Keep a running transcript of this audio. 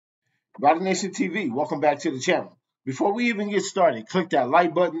Rider Nation TV, welcome back to the channel. Before we even get started, click that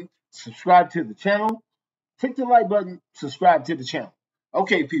like button, subscribe to the channel. Click the like button, subscribe to the channel.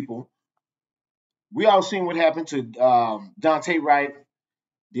 Okay, people, we all seen what happened to Dante Wright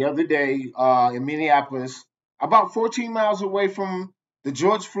the other day in Minneapolis, about 14 miles away from the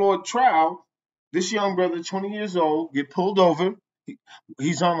George Floyd trial. This young brother, 20 years old, get pulled over.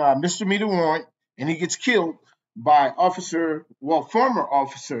 He's on a misdemeanor warrant, and he gets killed by former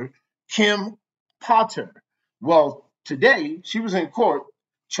officer Kim Potter. Well, today she was in court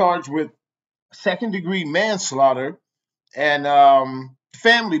charged with second-degree manslaughter, and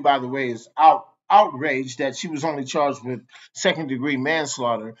family, by the way, is outraged that she was only charged with second-degree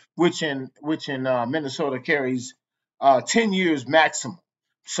manslaughter, which in Minnesota carries 10 years maximum.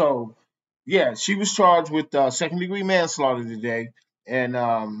 So, yeah, she was charged with second-degree manslaughter today, and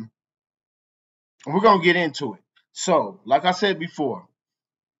we're gonna get into it. So, like I said before,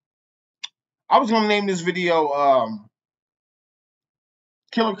 I was gonna name this video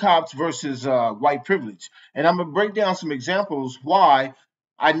 "Killer Cops versus White Privilege," and I'm gonna break down some examples why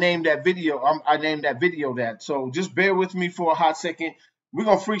I named that video. I named that video that. So just bear with me for a hot second. We're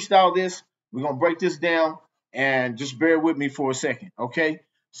gonna freestyle this. We're gonna break this down, and just bear with me for a second, okay?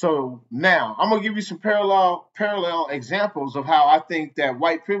 So now I'm gonna give you some parallel examples of how I think that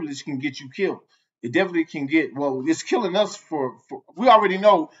white privilege can get you killed. It definitely can get, well, it's killing us for we already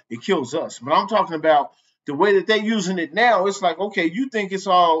know it kills us, but I'm talking about the way that they're using it now. It's like, okay, you think it's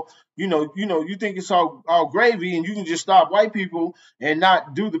all, you think it's all gravy, and you can just stop white people and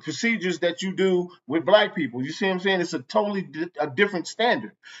not do the procedures that you do with black people. You see what I'm saying? It's a totally a different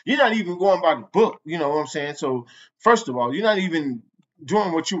standard. You're not even going by the book. You know what I'm saying? So first of all, you're not even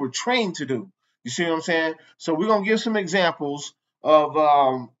doing what you were trained to do. You see what I'm saying? So we're gonna give some examples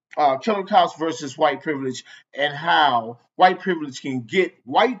of killer cops versus white privilege, and how white privilege can get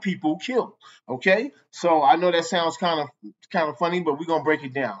white people killed. Okay, so I know that sounds kind of funny, but we're gonna break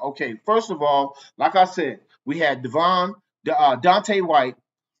it down. Okay, first of all, like I said, we had Dante White,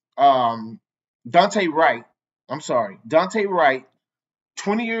 Dante Wright. I'm sorry, Dante Wright,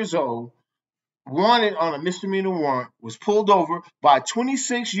 20 years old, wanted on a misdemeanor warrant, was pulled over by a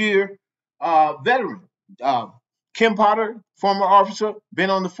 26-year veteran. Kim Potter, former officer, been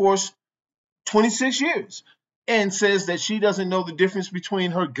on the force 26 years, and says that she doesn't know the difference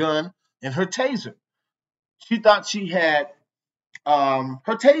between her gun and her taser. She thought she had her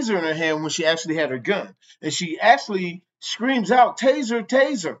taser in her hand when she actually had her gun. And she actually screams out, "Taser,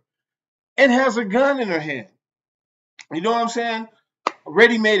 taser," and has a gun in her hand. You know what I'm saying? A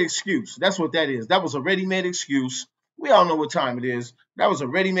ready-made excuse. That's what that is. That was a ready-made excuse. We all know what time it is. That was a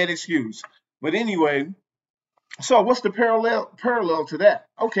ready-made excuse. But anyway, so what's the parallel to that?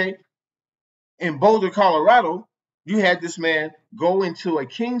 Okay, in Boulder, Colorado, you had this man go into a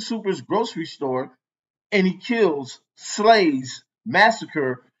King Soopers grocery store, and he kills, slays,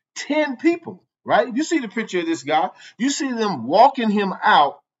 massacre 10 people, right? You see the picture of this guy. You see them walking him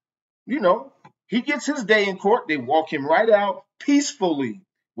out. You know, he gets his day in court. They walk him right out peacefully.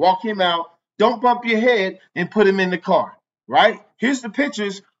 Walk him out. Don't bump your head, and put him in the car, right? Here's the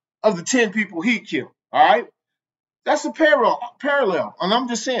pictures of the 10 people he killed, all right? That's a parallel. And I'm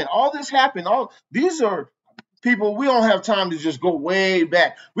just saying, all this happened. All these are people. We don't have time to just go way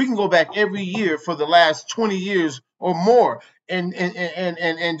back. We can go back every year for the last 20 years or more, and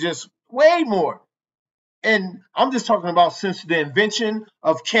just way more. And I'm just talking about since the invention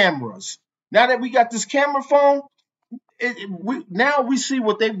of cameras. Now that we got this camera phone, now we see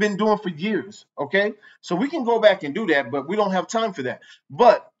what they've been doing for years. Okay, so we can go back and do that, but we don't have time for that.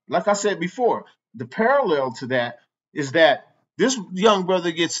 But like I said before, the parallel to that is that this young brother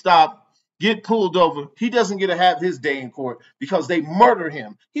gets stopped, get pulled over. He doesn't get to have his day in court because they murder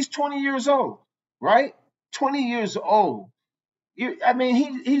him. He's 20 years old, right? 20 years old. I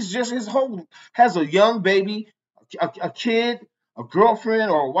mean, he's just his whole has a young baby, a kid, a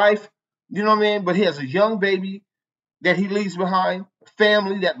girlfriend or a wife. You know what I mean? But he has a young baby that he leaves behind, a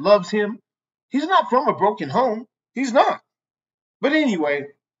family that loves him. He's not from a broken home. He's not. But anyway,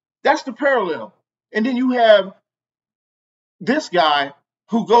 that's the parallel. And then you have this guy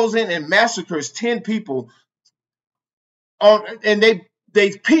who goes in and massacres 10 people and they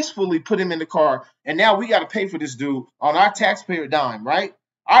peacefully put him in the car, and now we got to pay for this dude on our taxpayer dime, right?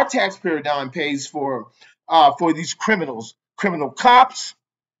 Our taxpayer dime pays for these criminal cops,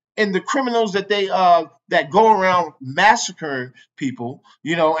 and the criminals that go around massacring people,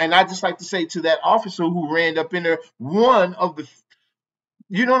 you know. And I just like to say to that officer who ran up in there, one of the,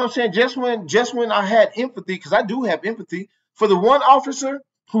 you know what I'm saying? Just when I had empathy, because I do have empathy for the one officer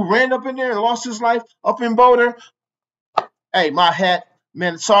who ran up in there and lost his life up in Boulder. Hey, my hat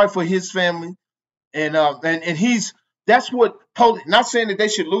man, sorry for his family. And he's that's what not saying that they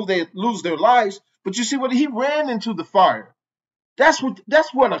should lose their lives, but you see what he ran into the fire. That's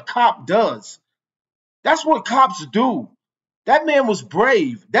what a cop does. That's what cops do. That man was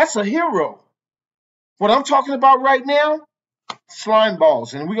brave. That's a hero. What I'm talking about right now, slime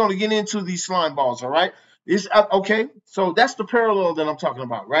balls, and we're going to get into these slime balls. All right, is okay. So that's the parallel that I'm talking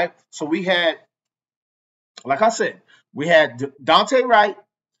about, right? So we had, like I said, we had Dante Wright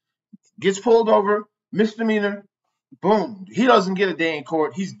gets pulled over, misdemeanor, boom. He doesn't get a day in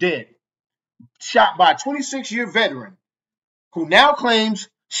court. He's dead. Shot by a 26-year veteran who now claims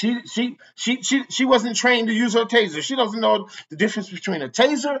she wasn't trained to use her taser. She doesn't know the difference between a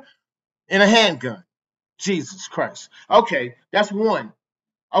taser and a handgun. Jesus Christ. Okay, that's one.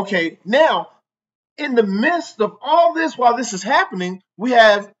 Okay, now in the midst of all this, while this is happening, we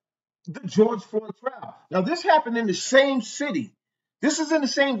have the George Floyd trial. Now, this happened in the same city. This is in the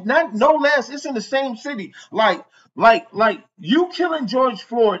same, not no less. It's in the same city. Like you killing George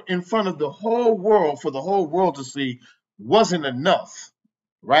Floyd in front of the whole world for the whole world to see wasn't enough,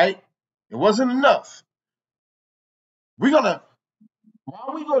 right? It wasn't enough. We're gonna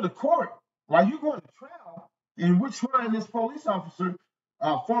while we go to court, while you go to trial, and we're trying this police officer,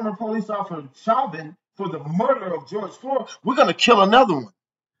 former police officer Chauvin, for the murder of George Floyd. We're gonna kill another one.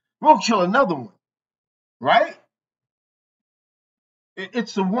 We'll kill another one, right?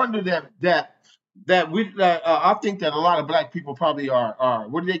 It's a wonder that I think that a lot of black people probably are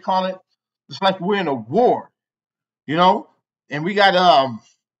what do they call it? It's like we're in a war, you know, and we got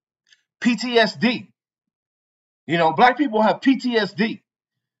PTSD. You know, black people have PTSD.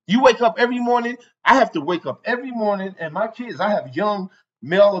 You wake up every morning. I have to wake up every morning, and my kids. I have young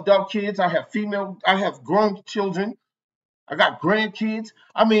male adult kids. I have female. I have grown children. I got grandkids.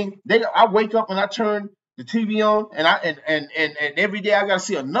 I mean, I wake up and I turn the TV on, and every day I got to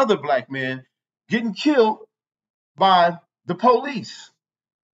see another black man getting killed by the police,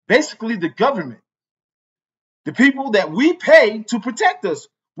 basically the government, the people that we pay to protect us.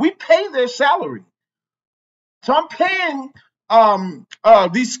 We pay their salary, so I'm paying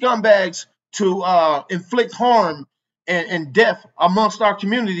these scumbags to inflict harm and death amongst our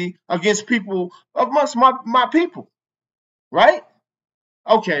community against people amongst my people, right?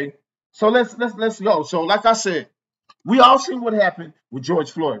 Okay, so let's go. So like I said, we all seen what happened with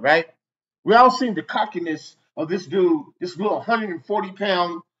George Floyd, right? We all seen the cockiness of this dude, this little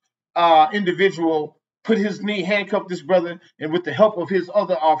 140-pound individual, put his knee, handcuff this brother, and with the help of his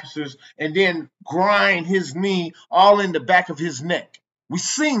other officers, and then grind his knee all in the back of his neck. We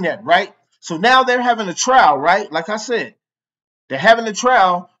seen that, right? So now they're having a trial, right? Like I said, they're having a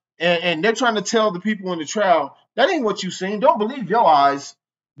trial, and they're trying to tell the people in the trial, that ain't what you seen. Don't believe your eyes.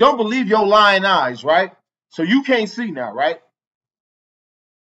 Don't believe your lying eyes, right? So you can't see now, right?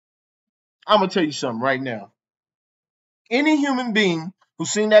 I'm going to tell you something right now. Any human being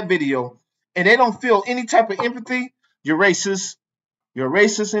who's seen that video and they don't feel any type of empathy, you're racist. You're a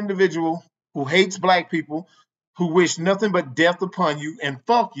racist individual who hates black people, who wish nothing but death upon you, and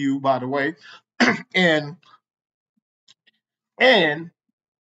fuck you, by the way. and and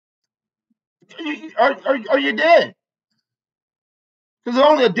are you dead? Because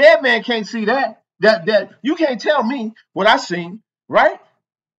only a dead man can't see that. That you can't tell me what I seen, right?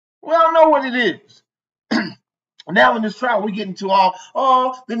 We all know what it is. Now in this trial, we get into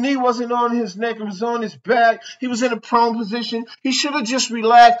the knee wasn't on his neck, it was on his back. He was in a prone position. He should have just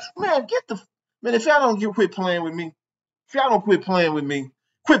relaxed. Man, if y'all don't quit playing with me, if y'all don't quit playing with me,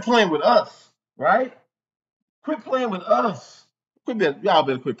 quit playing with us, right? Quit playing with us. Y'all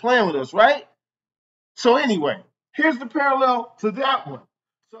better quit playing with us, right? So anyway, here's the parallel to that one.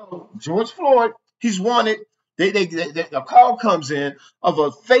 So George Floyd, he's wanted. A call comes in of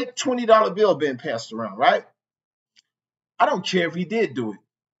a fake $20 bill being passed around, right? I don't care if he did do it.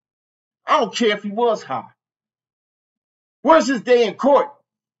 I don't care if he was high. Where's his day in court?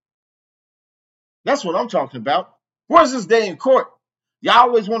 That's what I'm talking about. Where's his day in court? Y'all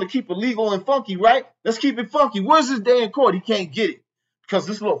always want to keep it legal and funky, right? Let's keep it funky. Where's his day in court? He can't get it because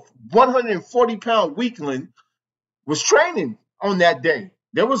this little 140-pound weakling was training on that day.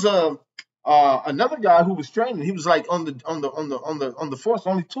 There was another guy who was training. He was like on the force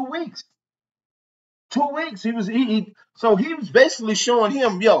only 2 weeks. 2 weeks. So he was basically showing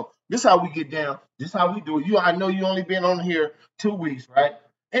him, yo, this is how we get down. This is how we do it. I know you only been on here 2 weeks, right?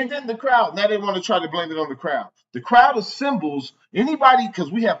 And then the crowd. Now they want to try to blame it on the crowd. The crowd assembles anybody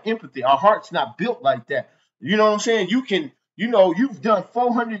because we have empathy. Our heart's not built like that. You know what I'm saying? You've done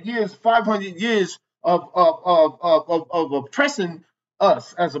 400 years, 500 years of oppressing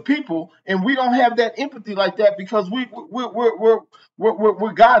us as a people, and we don't have that empathy like that because we're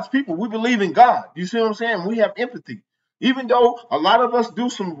God's people. We believe in God. You see what I'm saying? We have empathy, even though a lot of us do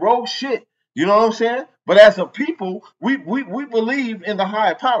some rogue shit. You know what I'm saying? But as a people, we believe in the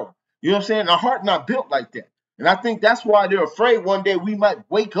higher power. You know what I'm saying? Our heart not built like that. And I think that's why they're afraid one day we might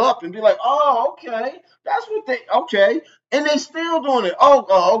wake up and be like, oh, okay, that's what they, okay. And they still doing it.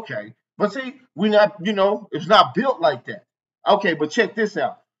 Oh, okay. But see, we not, it's not built like that. Okay, but check this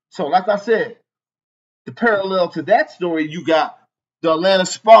out. So, like I said, the parallel to that story, you got the Atlanta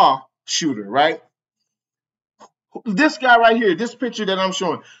Spa shooter, right? This guy right here, this picture that I'm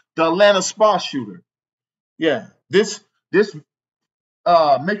showing, the Atlanta Spa shooter. Yeah, this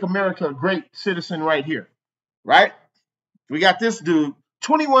Make America a Great Citizen right here, right? We got this dude,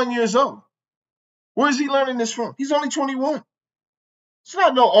 21 years old. Where is he learning this from? He's only 21. It's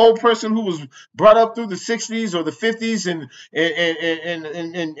not no old person who was brought up through the 60s or the 50s and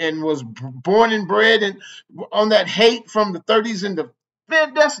was born and bred and on that hate from the 30s and the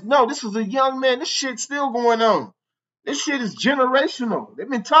man. This is a young man. This shit's still going on. This shit is generational. They've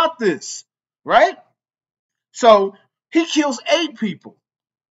been taught this, right? So he kills 8 people.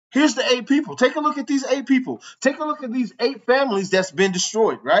 Here's the 8 people. Take a look at these 8 people. Take a look at these 8 families that's been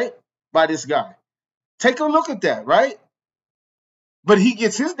destroyed, right? By this guy. Take a look at that, right? But he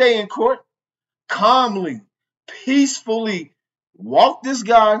gets his day in court, calmly, peacefully walked this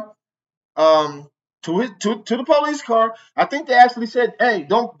guy to the police car. I think they actually said, hey,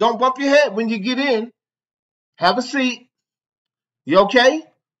 don't bump your head when you get in. Have a seat. You okay?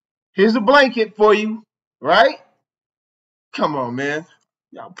 Here's a blanket for you, right? Come on, man.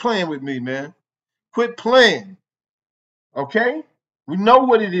 Y'all playing with me, man. Quit playing. Okay? We know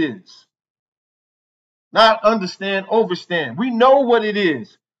what it is. Not understand, overstand. We know what it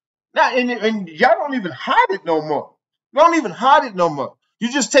is. Now, and y'all don't even hide it no more. You don't even hide it no more.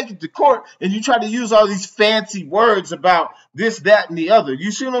 You just take it to court and you try to use all these fancy words about this, that, and the other.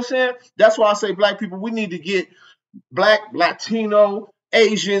 You see what I'm saying? That's why I say black people, we need to get black, Latino,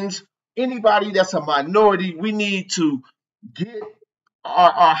 Asians, anybody that's a minority. We need to get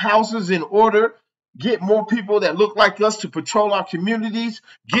our houses in order, get more people that look like us to patrol our communities,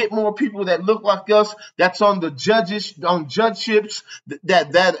 get more people that look like us that's on the judgeships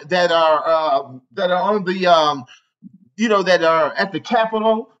that are on the that are at the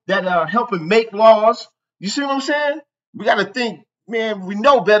Capitol, that are helping make laws. You see what I'm saying? We got to think, man, we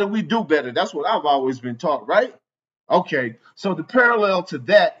know better, we do better. That's what I've always been taught, right? Okay, so the parallel to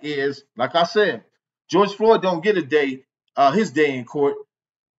that is, like I said, George Floyd don't get his day in court.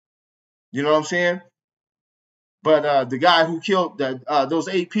 You know what I'm saying? But the guy who killed those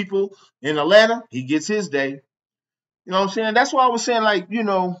 8 people in Atlanta, he gets his day. You know what I'm saying? That's why I was saying, like,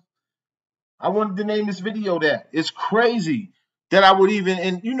 I wanted to name this video that. It's crazy that I would even,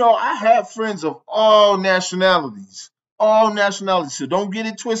 and I have friends of all nationalities, so don't get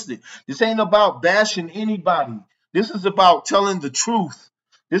it twisted. This ain't about bashing anybody. This is about telling the truth.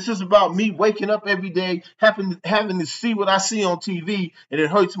 This is about me waking up every day, having to see what I see on TV, and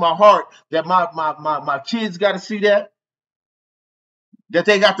it hurts my heart that my kids got to see that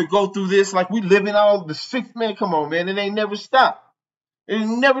they got to go through this. Like, we living all the sick, man. Come on, man. It ain't never stopped. It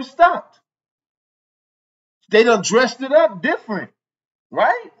ain't never stopped. They done dressed it up different,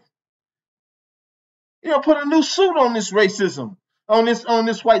 right? Put a new suit on this racism, on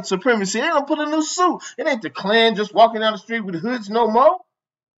this white supremacy. They don't put a new suit. It ain't the Klan just walking down the street with hoods no more.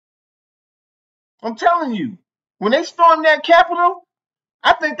 I'm telling you, when they stormed that Capitol,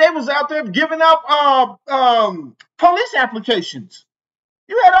 I think they was out there giving out police applications.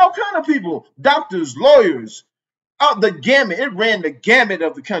 You had all kind of people, doctors, lawyers, the gamut. It ran the gamut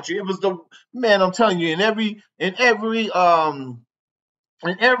of the country. It was I'm telling you, in every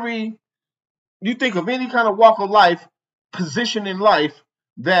you think of any kind of walk of life, position in life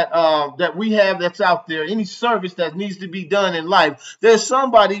that we have that's out there, any service that needs to be done in life, there's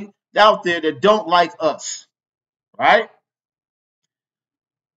somebody out there that don't like us, right?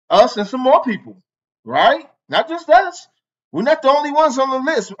 Us and some more people, right? Not just us. We're not the only ones on the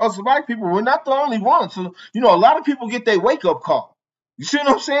list. Us white people, we're not the only ones. So, a lot of people get their wake-up call. You see what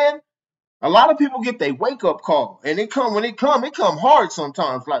I'm saying? A lot of people get their wake-up call, and it come hard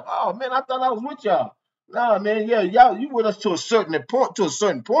sometimes. Like, oh man, I thought I was with y'all. Nah, man, yeah, y'all, you with us to a certain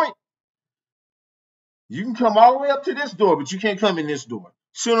point. You can come all the way up to this door, but you can't come in this door.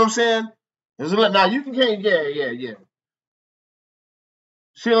 See what I'm saying? Now you can, yeah.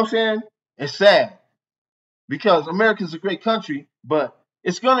 See what I'm saying? It's sad because America's a great country, but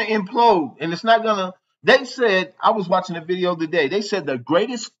it's gonna implode, and it's not gonna. They said, I was watching a video today. They said the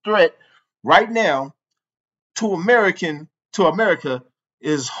greatest threat right now to America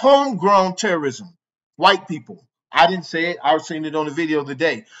is homegrown terrorism. White people. I didn't say it. I was seeing it on the video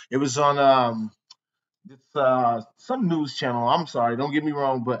today. It was on some news channel. I'm sorry, don't get me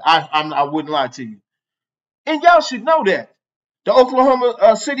wrong, but I wouldn't lie to you. And y'all should know that the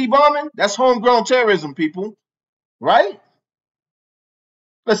Oklahoma City bombing, that's homegrown terrorism, people. Right?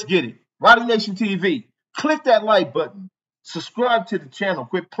 Let's get it. Roddy Nation TV. Click that like button. Subscribe to the channel.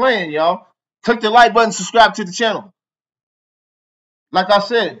 Quit playing, y'all. Click the like button. Subscribe to the channel. Like I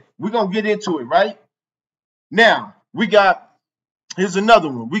said, we're going to get into it, right? Now, here's another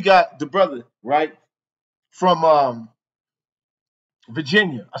one. We got the brother, right, from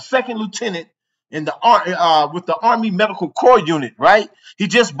Virginia, a second lieutenant in the with the Army Medical Corps unit, right? He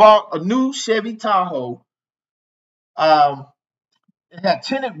just bought a new Chevy Tahoe. It had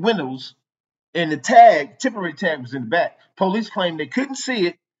tinted windows, and the temporary tag was in the back. Police claimed they couldn't see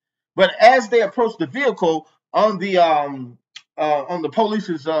it, but as they approached the vehicle on the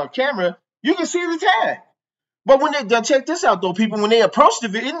police's camera, you can see the tag. But when they check this out though, people, when they approached the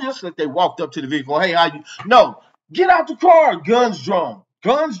vehicle, it's just like they walked up to the vehicle. Hey, how you? No, get out the car. Guns drawn.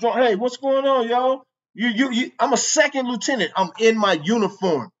 Guns drawn. Hey, what's going on, y'all? I'm a second lieutenant. I'm in my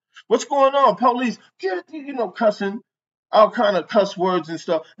uniform. What's going on, police? Cussing, all kind of cuss words and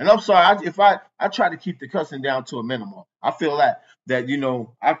stuff. And I'm sorry, if I try to keep the cussing down to a minimum. I feel that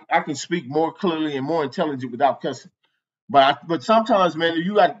I can speak more clearly and more intelligent without cussing. But sometimes, man,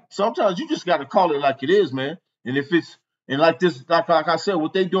 sometimes you just got to call it like it is, man. And if it's like this, like I said,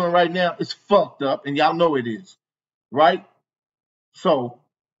 what they doing right now, it's fucked up, and y'all know it is, right? So,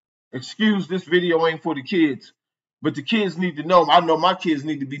 excuse this video ain't for the kids, but the kids need to know. I know my kids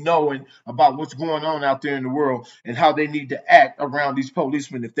need to be knowing about what's going on out there in the world and how they need to act around these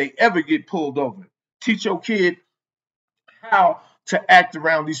policemen if they ever get pulled over. Teach your kid how to act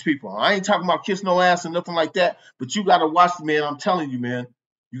around these people. I ain't talking about kiss no ass or nothing like that, but you got to watch, man. I'm telling you, man.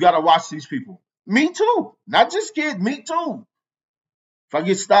 You got to watch these people. Me too. Not just kids, me too. If I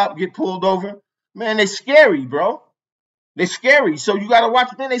get stopped, get pulled over, man, they scary, bro. They scary. So you got to watch,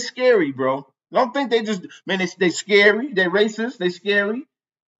 man, they scary, bro. Don't think they just, man, they scary. They racist. They scary.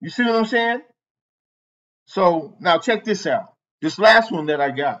 You see what I'm saying? So now check this out. This last one that I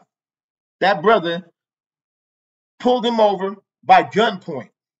got. That brother pulled him over by gunpoint.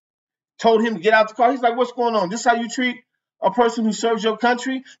 Told him to get out the car. He's like, what's going on? This is how you treat a person who serves your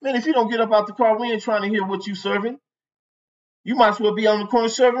country? Man, if you don't get up out the car, we ain't trying to hear what you serving. You might as well be on the corner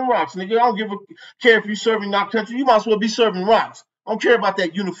serving rocks, nigga. I don't give a care if you're serving our country. You might as well be serving rocks. I don't care about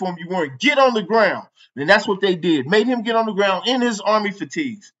that uniform you wearing. Get on the ground. And that's what they did. Made him get on the ground in his army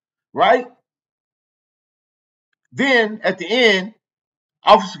fatigues, right? Then, at the end,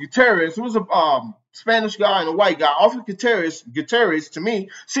 Officer Gutierrez, it was a Spanish guy and a white guy. Officer Gutierrez, to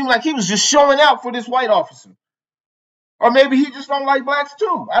me, seemed like he was just showing out for this white officer. Or maybe he just don't like blacks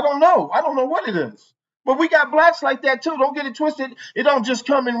too. I don't know. I don't know what it is. But we got blacks like that too. Don't get it twisted. It don't just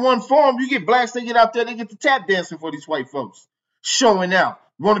come in one form. You get blacks, they get out there, they get the tap dancing for these white folks. Showing out.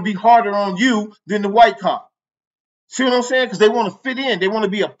 Want to be harder on you than the white cop. See what I'm saying? Because they want to fit in. They want to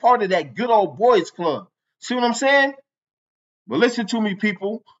be a part of that good old boys club. See what I'm saying? But listen to me,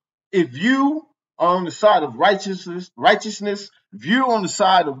 people. If you are on the side of righteousness, if you're on the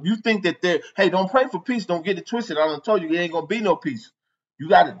side of, you think that hey, don't pray for peace, don't get it twisted. I done told you, there ain't gonna be no peace. You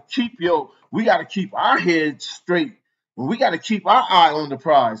gotta we gotta keep our heads straight. We gotta keep our eye on the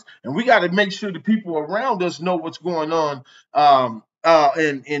prize, and we gotta make sure the people around us know what's going on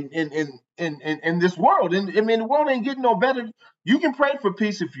in this world. And I mean, the world ain't getting no better. You can pray for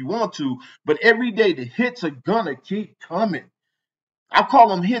peace if you want to, but every day the hits are gonna keep coming. I call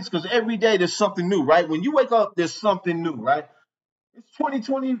them hits because every day there's something new, right? When you wake up, there's something new, right? It's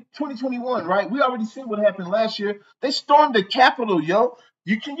 2021, right? We already seen what happened last year. They stormed the Capitol, yo.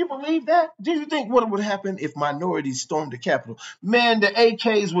 Can you believe that? Do you think what would happen if minorities stormed the Capitol? Man, the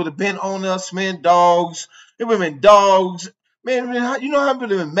AKs would have been on us, man, dogs. It would have been dogs. Man, you know how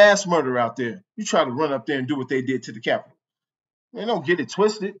many mass murder out there? You try to run up there and do what they did to the Capitol. Man, don't get it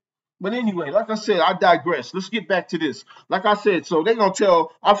twisted. But anyway, like I said, I digress. Let's get back to this. Like I said, so they're gonna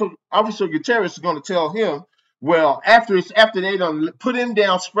tell Officer Gutierrez is gonna tell him. Well, after they done put him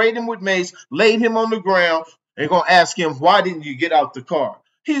down, sprayed him with mace, laid him on the ground, they're gonna ask him, why didn't you get out the car?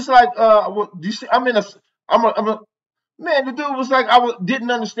 He's like, do you see? I'm a man. The dude was like, didn't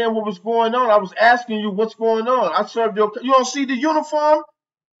understand what was going on. I was asking you what's going on. I served you don't see the uniform?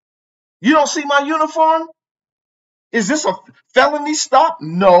 You don't see my uniform? Is this a felony stop?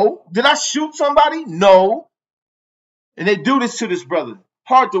 No. Did I shoot somebody? No. And they do this to this brother.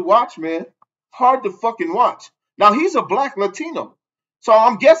 Hard to watch, man. Hard to fucking watch. Now, he's a black Latino. So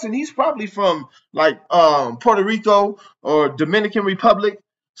I'm guessing he's probably from like Puerto Rico or Dominican Republic,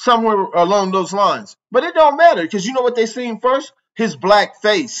 somewhere along those lines. But it don't matter because you know what they seen first? His black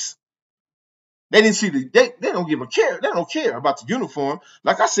face. They didn't see they don't give a care. They don't care about the uniform.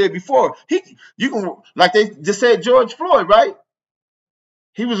 Like I said before, you can like they just said George Floyd, right?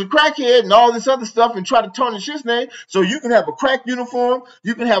 He was a crackhead and all this other stuff and try to tarnish his name. So you can have a crack uniform,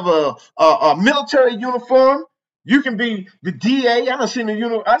 you can have a military uniform, you can be the DA. I done seen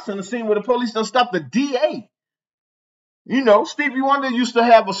a scene where the police done stop the DA. You know, Stevie Wonder used to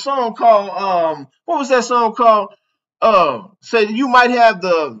have a song called what was that song called? Say you might have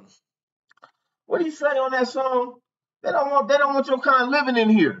the what do you say on that song? They don't want your kind living in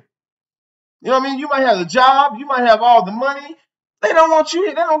here. You know what I mean? You might have a job, you might have all the money. They don't want you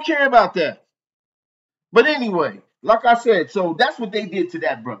here. They don't care about that. But anyway, like I said, so that's what they did to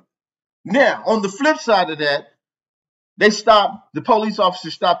that brother. Now, on the flip side of that, the police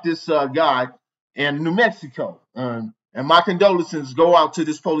officer stopped this guy in New Mexico. And my condolences go out to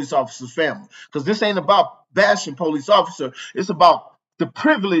this police officer's family. Because this ain't about bashing police officer. It's about the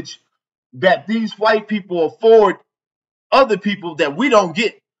privilege that these white people afford other people that we don't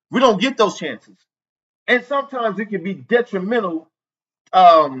get. We don't get those chances. And sometimes it can be detrimental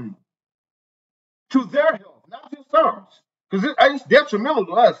um, to their health, not just ours. Because it's detrimental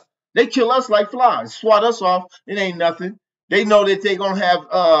to us. They kill us like flies, swat us off. It ain't nothing. They know that they're gonna have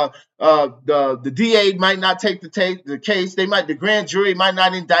the DA might not take the case. The grand jury might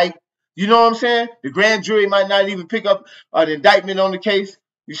not indict. You know what I'm saying? The grand jury might not even pick up an indictment on the case.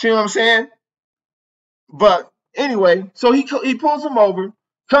 You see what I'm saying? But anyway, so he pulls him over,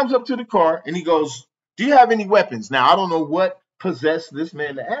 comes up to the car, and he goes, "Do you have any weapons?" Now I don't know what possessed this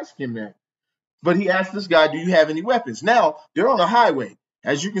man to ask him that. But he asked this guy, "Do you have any weapons?" Now, they're on a highway.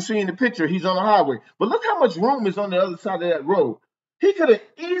 As you can see in the picture, he's on a highway. But look how much room is on the other side of that road. He could have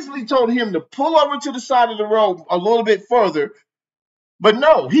easily told him to pull over to the side of the road a little bit further. But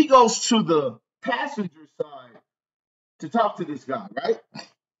no, he goes to the passenger side to talk to this guy, right?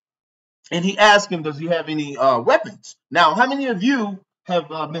 And he asked him, "Does he have any weapons?" Now, how many of you have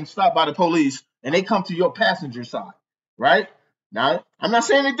been stopped by the police and they come to your passenger side, right? Now, I'm not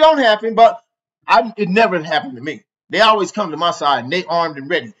saying it don't happen, but it never happened to me. They always come to my side and they armed and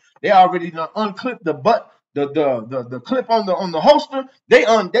ready. They already done unclip the the clip on the holster. They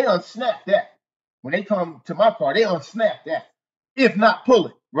unsnap that. When they come to my car, they unsnap that. If not, pull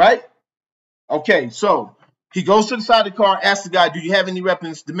it, right? Okay, so he goes to the side of the car, asks the guy, "Do you have any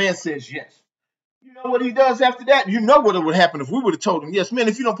weapons?" The man says yes. You know what he does after that? You know what would happen if we would have told him, "Yes, man,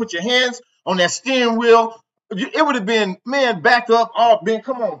 if you don't put your hands on that steering wheel," it would have been, "Man, back up, all man,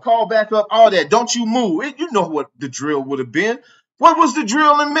 come on, call back up, all that. Don't you move." You know what the drill would have been. What was the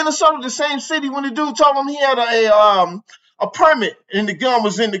drill in Minnesota, the same city, when the dude told him he had a permit and the gun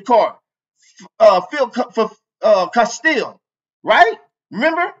was in the car? Phil for Castile, right?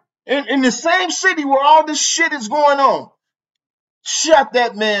 Remember? In the same city where all this shit is going on. Shot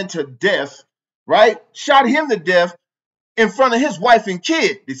that man to death, right? Shot him to death in front of his wife and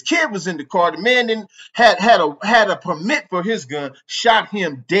kid. His kid was in the car. The man didn't had a permit for his gun. Shot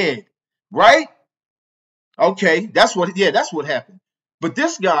him dead, right? Okay, that's what happened. But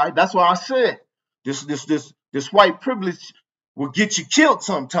this guy, that's why I said this white privilege will get you killed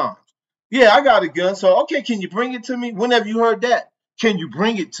sometimes. Yeah, I got a gun, so okay, can you bring it to me? When have you heard that? Can you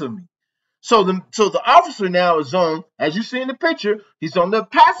bring it to me? So the officer now is on, as you see in the picture, he's on the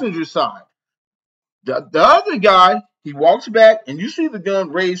passenger side. The other guy, he walks back, and you see the gun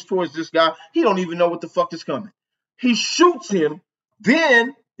raised towards this guy. He don't even know what the fuck is coming. He shoots him.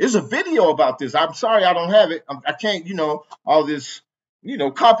 Then there's a video about this. I'm sorry I don't have it. I can't, all this,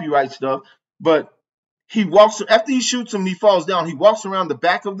 copyright stuff. But he walks after he shoots him. He falls down. He walks around the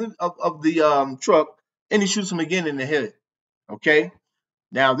back of the truck, and he shoots him again in the head. Okay.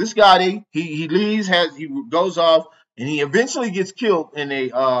 Now this guy, he leaves, he goes off, and he eventually gets killed in a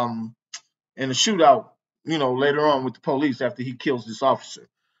shootout, later on with the police after he kills this officer.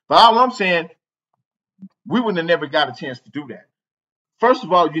 But all I'm saying, we would have never got a chance to do that. First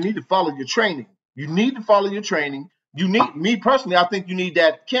of all, you need to follow your training. You need to follow your training. Me personally, I think you need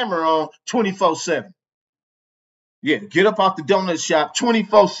that camera on 24/7. Yeah, get up off the donut shop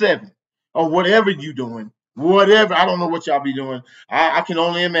 24/7 or whatever you doing. Whatever, I don't know what y'all be doing. I can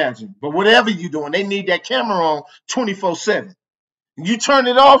only imagine. But whatever you doing, they need that camera on 24/7. You turn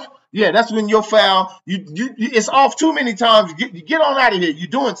it off, yeah, that's when you're foul. It's off too many times. You get on out of here. You're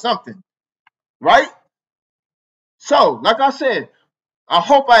doing something, right? So, like I said, I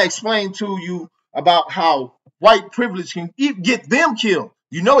hope I explained to you about how white privilege can get them killed.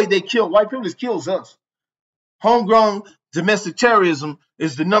 They kill white privilege kills us. Homegrown domestic terrorism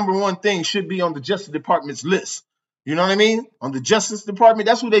is the #1 thing, should be on the Justice Department's list. You know what I mean? On the Justice Department,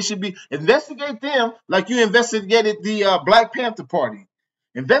 that's who they should be. Investigate them like you investigated the Black Panther Party.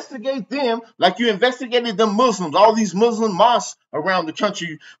 Investigate them like you investigated the Muslims, all these Muslim mosques around the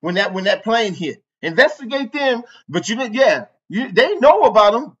country when that plane hit. Investigate them, but they know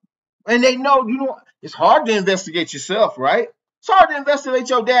about them, and they know, it's hard to investigate yourself, right? It's hard to investigate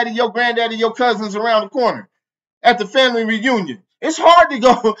your daddy, your granddaddy, your cousins around the corner at the family reunion. It's hard to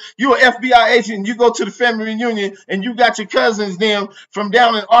go, you're an FBI agent, and you go to the family reunion, and you got your cousins them from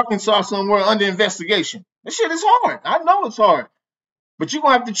down in Arkansas somewhere under investigation. This shit is hard. I know it's hard. But you're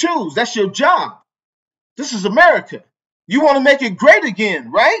going to have to choose. That's your job. This is America. You want to make it great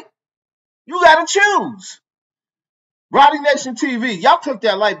again, right? You got to choose. Roddy Nation TV. Y'all click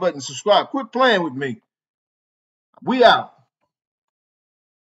that like button, subscribe. Quit playing with me. We out.